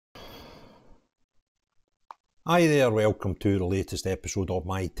Hi there, welcome to the latest episode of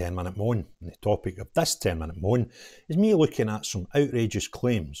my 10-minute moan. And the topic of this 10-minute moan is me looking at some outrageous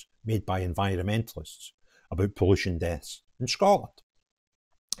claims made by environmentalists about pollution deaths in Scotland.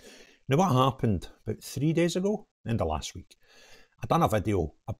 Now, what happened about 3 days ago, end of last week, I done a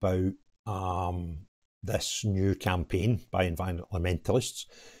video about this new campaign by environmentalists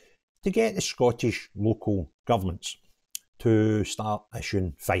to get the Scottish local governments to start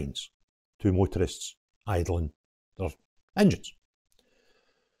issuing fines to motorists idling their engines.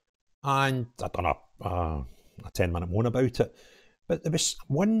 And I've done a 10-minute moan about it, but there was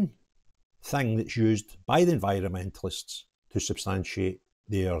one thing that's used by the environmentalists to substantiate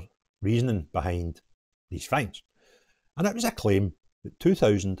their reasoning behind these fines. And it was a claim that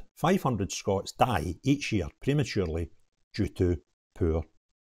 2,500 Scots die each year prematurely due to poor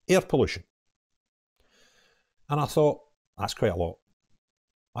air pollution. And I thought, that's quite a lot.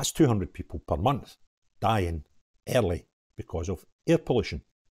 That's 200 people per month dying early because of air pollution.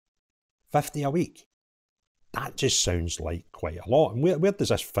 50 a week. That just sounds like quite a lot. And where does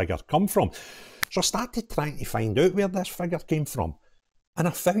this figure come from? So I started trying to find out where this figure came from. And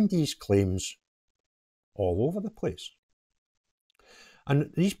I found these claims all over the place.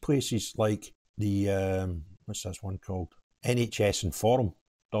 And these places like the, what's this one called?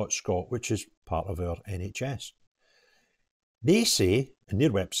 NHSinform.scot, which is part of our NHS. They say in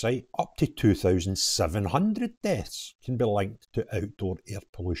their website up to 2,700 deaths can be linked to outdoor air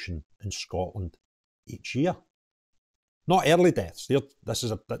pollution in Scotland each year. Not early deaths. They've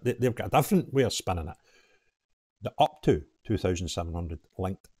got a different way of spinning it. The up to 2,700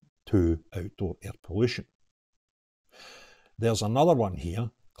 linked to outdoor air pollution. There's another one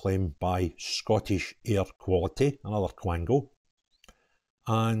here claimed by Scottish Air Quality, another Quango,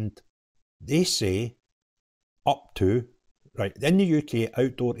 and they say up to, right, in the UK,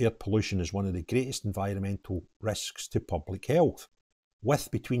 outdoor air pollution is one of the greatest environmental risks to public health, with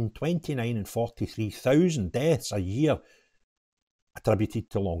between 29 and 43,000 deaths a year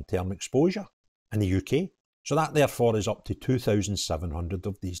attributed to long-term exposure in the UK. So that therefore is up to 2,700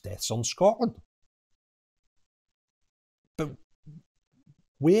 of these deaths in Scotland. But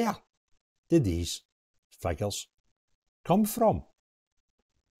where did these figures come from?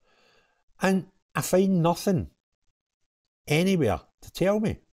 And I find nothing anywhere to tell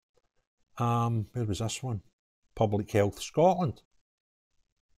me. Where was this one? Public Health Scotland.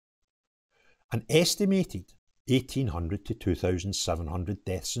 An estimated 1,800 to 2,700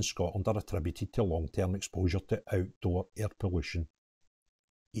 deaths in Scotland are attributed to long-term exposure to outdoor air pollution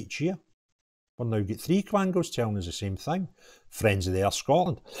each year. We've now got 3 Quangos telling us the same thing. Friends of the Earth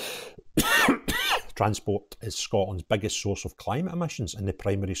Scotland. Transport is Scotland's biggest source of climate emissions and the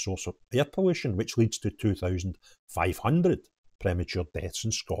primary source of air pollution, which leads to 2,500 premature deaths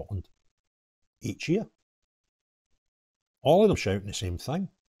in Scotland each year. All of them shouting the same thing.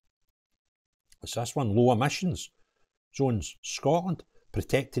 It's this one, low emissions zones, Scotland,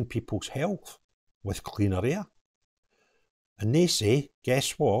 protecting people's health with cleaner air. And they say,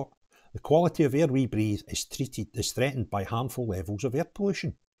 guess what? The quality of air we breathe is threatened by harmful levels of air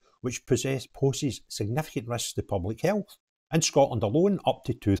pollution, which poses significant risks to public health. In Scotland alone, up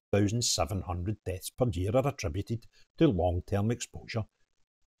to 2,700 deaths per year are attributed to long-term exposure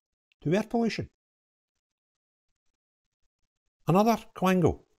to air pollution. Another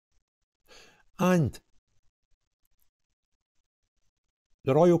Quango. And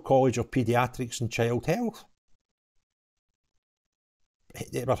the Royal College of Paediatrics and Child Health,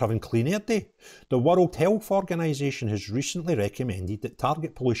 they were having Clean Air Day. The World Health Organization has recently recommended that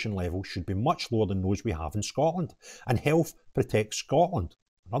target pollution levels should be much lower than those we have in Scotland. And Health Protect Scotland,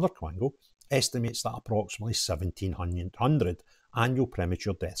 another Quango, estimates that approximately 1,700 annual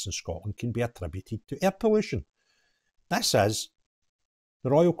premature deaths in Scotland can be attributed to air pollution. This is the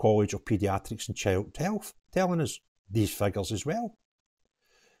Royal College of Paediatrics and Child Health telling us these figures as well.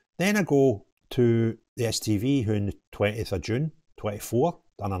 Then I go to the STV, who on the 20th of June 24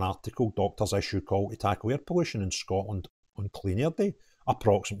 done an article, Doctors Issue Call to Tackle Air Pollution in Scotland on Clean Air Day.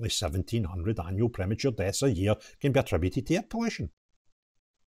 Approximately 1,700 annual premature deaths a year can be attributed to air pollution.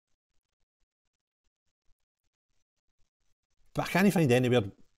 But I can't find anywhere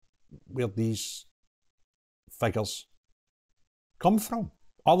where these figures come from,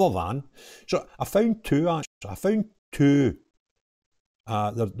 other than, so I found two actually. I found two.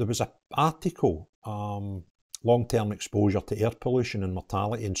 There was an article, long-term exposure to air pollution and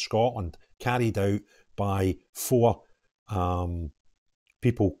mortality in Scotland, carried out by 4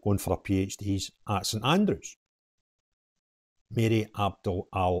 people going for a PhDs at St Andrews. Mary Abdul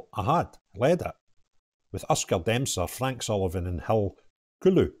Al-Ahad led it, with Oscar Dempster, Frank Sullivan and Hill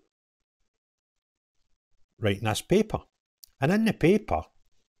Kulu writing this paper. And in the paper,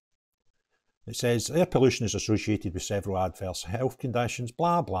 it says air pollution is associated with several adverse health conditions,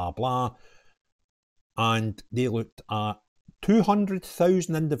 blah, blah, blah. And they looked at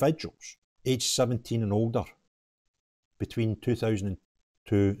 200,000 individuals aged 17 and older between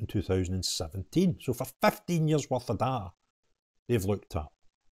 2002 and 2017. So for 15 years worth of data, they've looked at.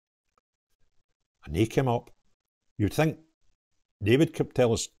 And they came up, you'd think they would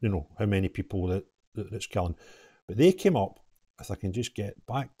tell us, you know, how many people that it's killing. But they came up, if I can just get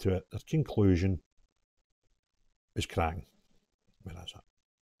back to it, their conclusion is cracking. Where is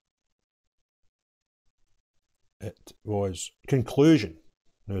it? It was conclusion.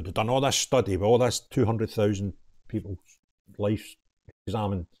 Now, they've done all this study with all this 200,000 people's lives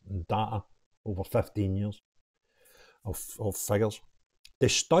examined and data over 15 years of figures. The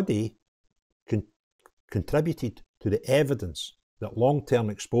study contributed to the evidence that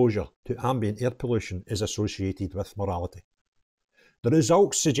long-term exposure to ambient air pollution is associated with mortality. The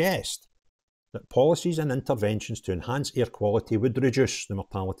results suggest that policies and interventions to enhance air quality would reduce the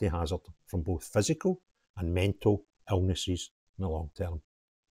mortality hazard from both physical and mental illnesses in the long term.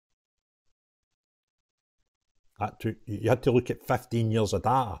 You had to look at 15 years of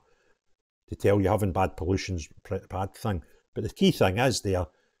data to tell you having bad pollution's a bad thing. But the key thing is there,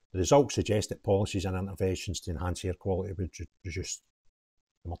 the results suggest that policies and interventions to enhance air quality would reduce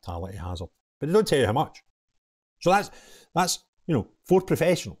the mortality hazard. But they don't tell you how much. So that's you know, 4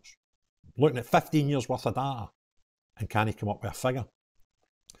 professionals looking at 15 years worth of data and can't come up with a figure.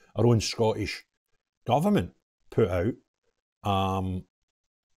 Our own Scottish government put out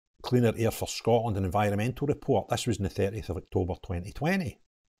Cleaner Air for Scotland, an environmental report. This was on the 30th of October 2020,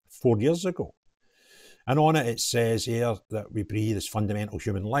 4 years ago. And on it, it says air that we breathe is fundamental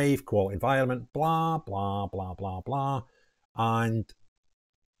human life, quality environment, blah, blah, blah, blah, blah. And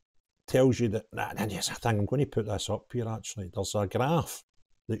tells you that, and here's the thing, I'm going to put this up here actually. There's a graph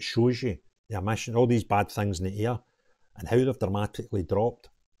that shows you the emission, all these bad things in the air, and how they've dramatically dropped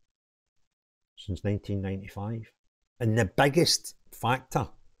since 1995. And the biggest factor,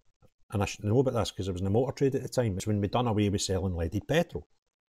 and I should know about this because I was in the motor trade at the time, is when we done away with selling leaded petrol.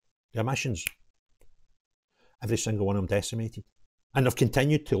 The emissions, every single one of them decimated. And they've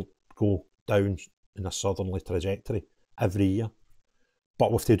continued to go down in a southerly trajectory every year.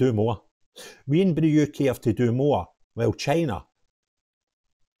 But we have to do more. We in the UK have to do more, while China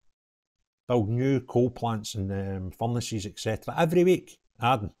build new coal plants and furnaces, etc. every week,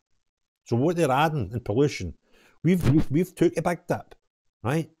 adding. So what they're adding in pollution, we've took a big dip,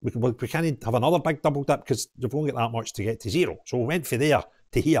 right? We can't have another big double dip because we've only got that much to get to zero. So we went from there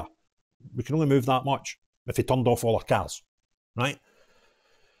to here. We can only move that much if we turned off all our cars, right?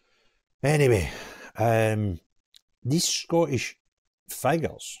 Anyway, these Scottish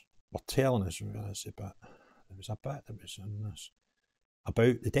figures were telling us, there was a bit that was in this,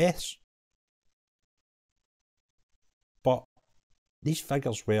 about the deaths. But these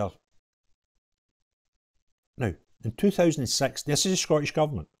figures were, now, in 2006, this is the Scottish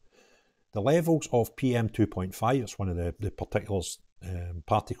Government, the levels of PM 2.5, it's one of the particulars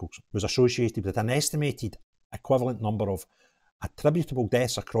particles, was associated with an estimated equivalent number of attributable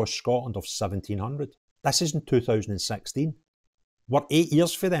deaths across Scotland of 1,700. This is in 2016. We're 8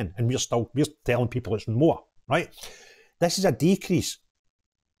 years for then, and we're telling people it's more, right? This is a decrease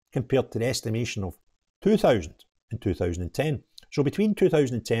compared to the estimation of 2,000 in 2010. So between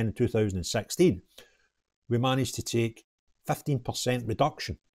 2010 and 2016, we managed to take 15%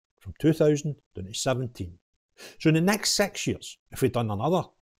 reduction from 2000 down to 17. So in the next 6 years, if we'd done another,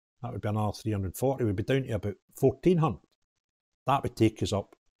 that would be another 340, we'd be down to about 1,400. That would take us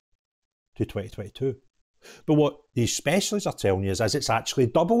up to 2022. But what these specialists are telling you is it's actually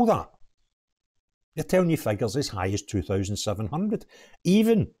double that. They're telling you figures as high as 2,700.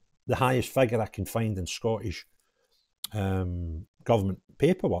 Even the highest figure I can find in Scottish government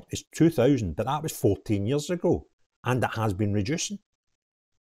paperwork is 2,000, but that was 14 years ago, and it has been reducing.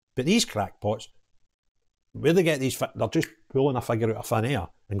 But these crackpots, where they get these, they're just pulling a figure out of thin air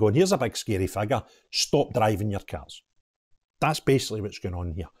and going, here's a big scary figure, stop driving your cars. That's basically what's going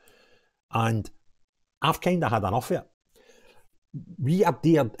on here. And I've kind of had enough of it. We are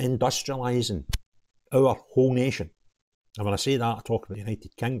de-industrialising our whole nation. And when I say that, I talk about the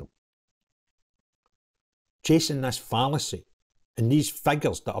United Kingdom. Chasing this fallacy and these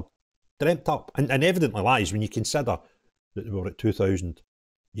figures that are dreamt up, and evidently lies when you consider that we were at 2,000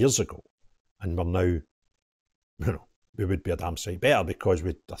 years ago, and we're now, you know, we would be a damn sight better because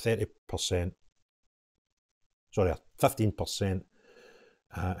with a 30%, sorry, a 15%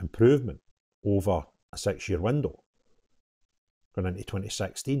 improvement over a 6-year window going into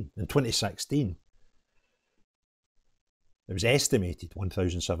 2016. In 2016, It was estimated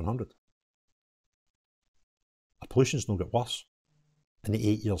 1,700. Our pollution's not got worse in the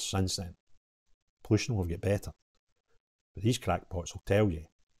 8 years since then. Pollution will get better. But these crackpots will tell you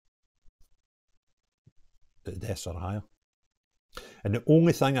that the deaths are higher. And the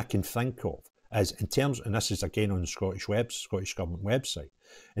only thing I can think of is, in terms, and this is again on the Scottish Government website,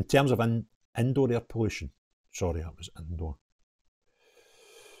 in terms of indoor air pollution, sorry, that was indoor.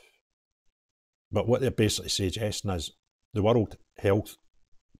 But what they're basically suggesting is the World Health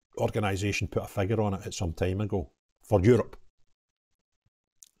Organization put a figure on it at some time ago for Europe.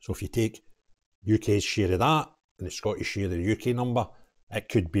 So if you take UK's share of that and the Scottish share of the UK number, it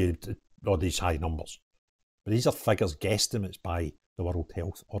could be all these high numbers. But these are figures, guesstimates by the World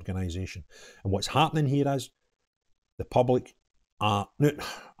Health Organization. And what's happening here is the public are, no,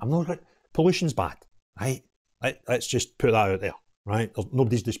 pollution's bad, right? Let's just put that out there, right?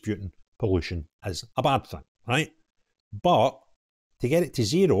 Nobody's disputing pollution is a bad thing, right? But to get it to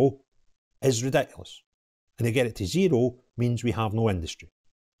zero is ridiculous. And to get it to zero means we have no industry.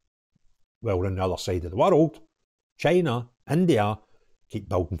 Well, we're on the other side of the world. China, India, keep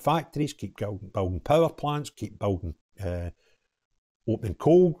building factories, keep building power plants, keep building, opening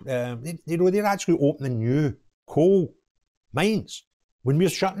coal. They're actually opening new coal mines when we're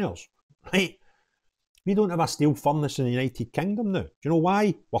shutting ours, right? We don't have a steel furnace in the United Kingdom now. Do you know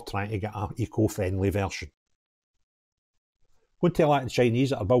why? We're trying to get an eco-friendly version. Go and tell that to the Chinese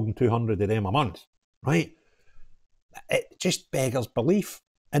that are building 200 of them a month, right? It just beggars belief.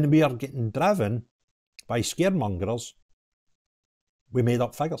 And we are getting driven by scaremongers with made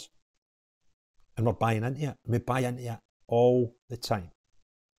up figures. And we're buying into it. We buy into it all the time.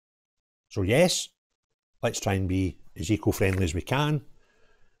 So yes, let's try and be as eco-friendly as we can,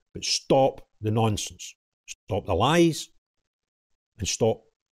 but stop the nonsense. Stop the lies and stop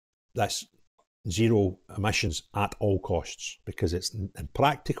this zero emissions at all costs, because it's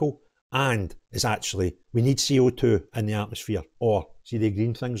impractical and it's actually, we need CO2 in the atmosphere. Or see the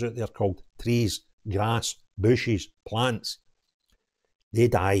green things out there called trees, grass, bushes, plants. They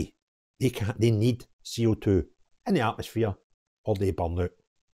die. They need CO2 in the atmosphere or they burn out.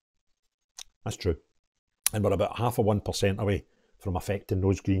 That's true. And we're about 0.5% away from affecting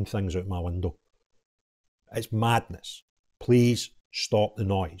those green things out my window. It's madness. Please stop the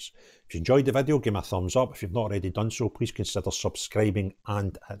noise. If you enjoyed the video, give me a thumbs up. If you've not already done so, please consider subscribing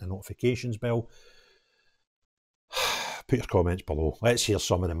and hit the notifications bell. Put your comments below. Let's hear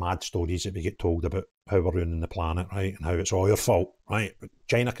some of the mad stories that we get told about how we're ruining the planet, right? And how it's all your fault, right?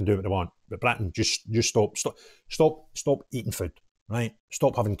 China can do what they want, but Britain, just stop eating food, right?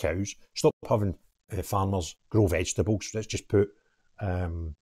 Stop having cows. Stop having farmers grow vegetables. Let's just put, what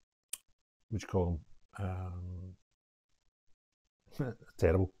do you call them?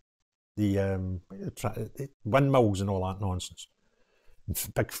 Terrible. The windmills and all that nonsense.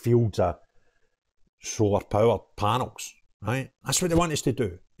 Big fields of solar power panels, right? That's what they want us to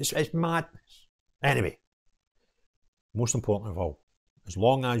do. It's madness. Anyway, most important of all, as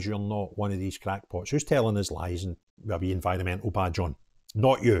long as you're not one of these crackpots who's telling us lies and with a wee environmental badge on,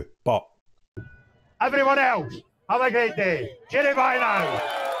 not you, but everyone else, have a great day. Cheerio, bye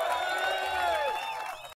now.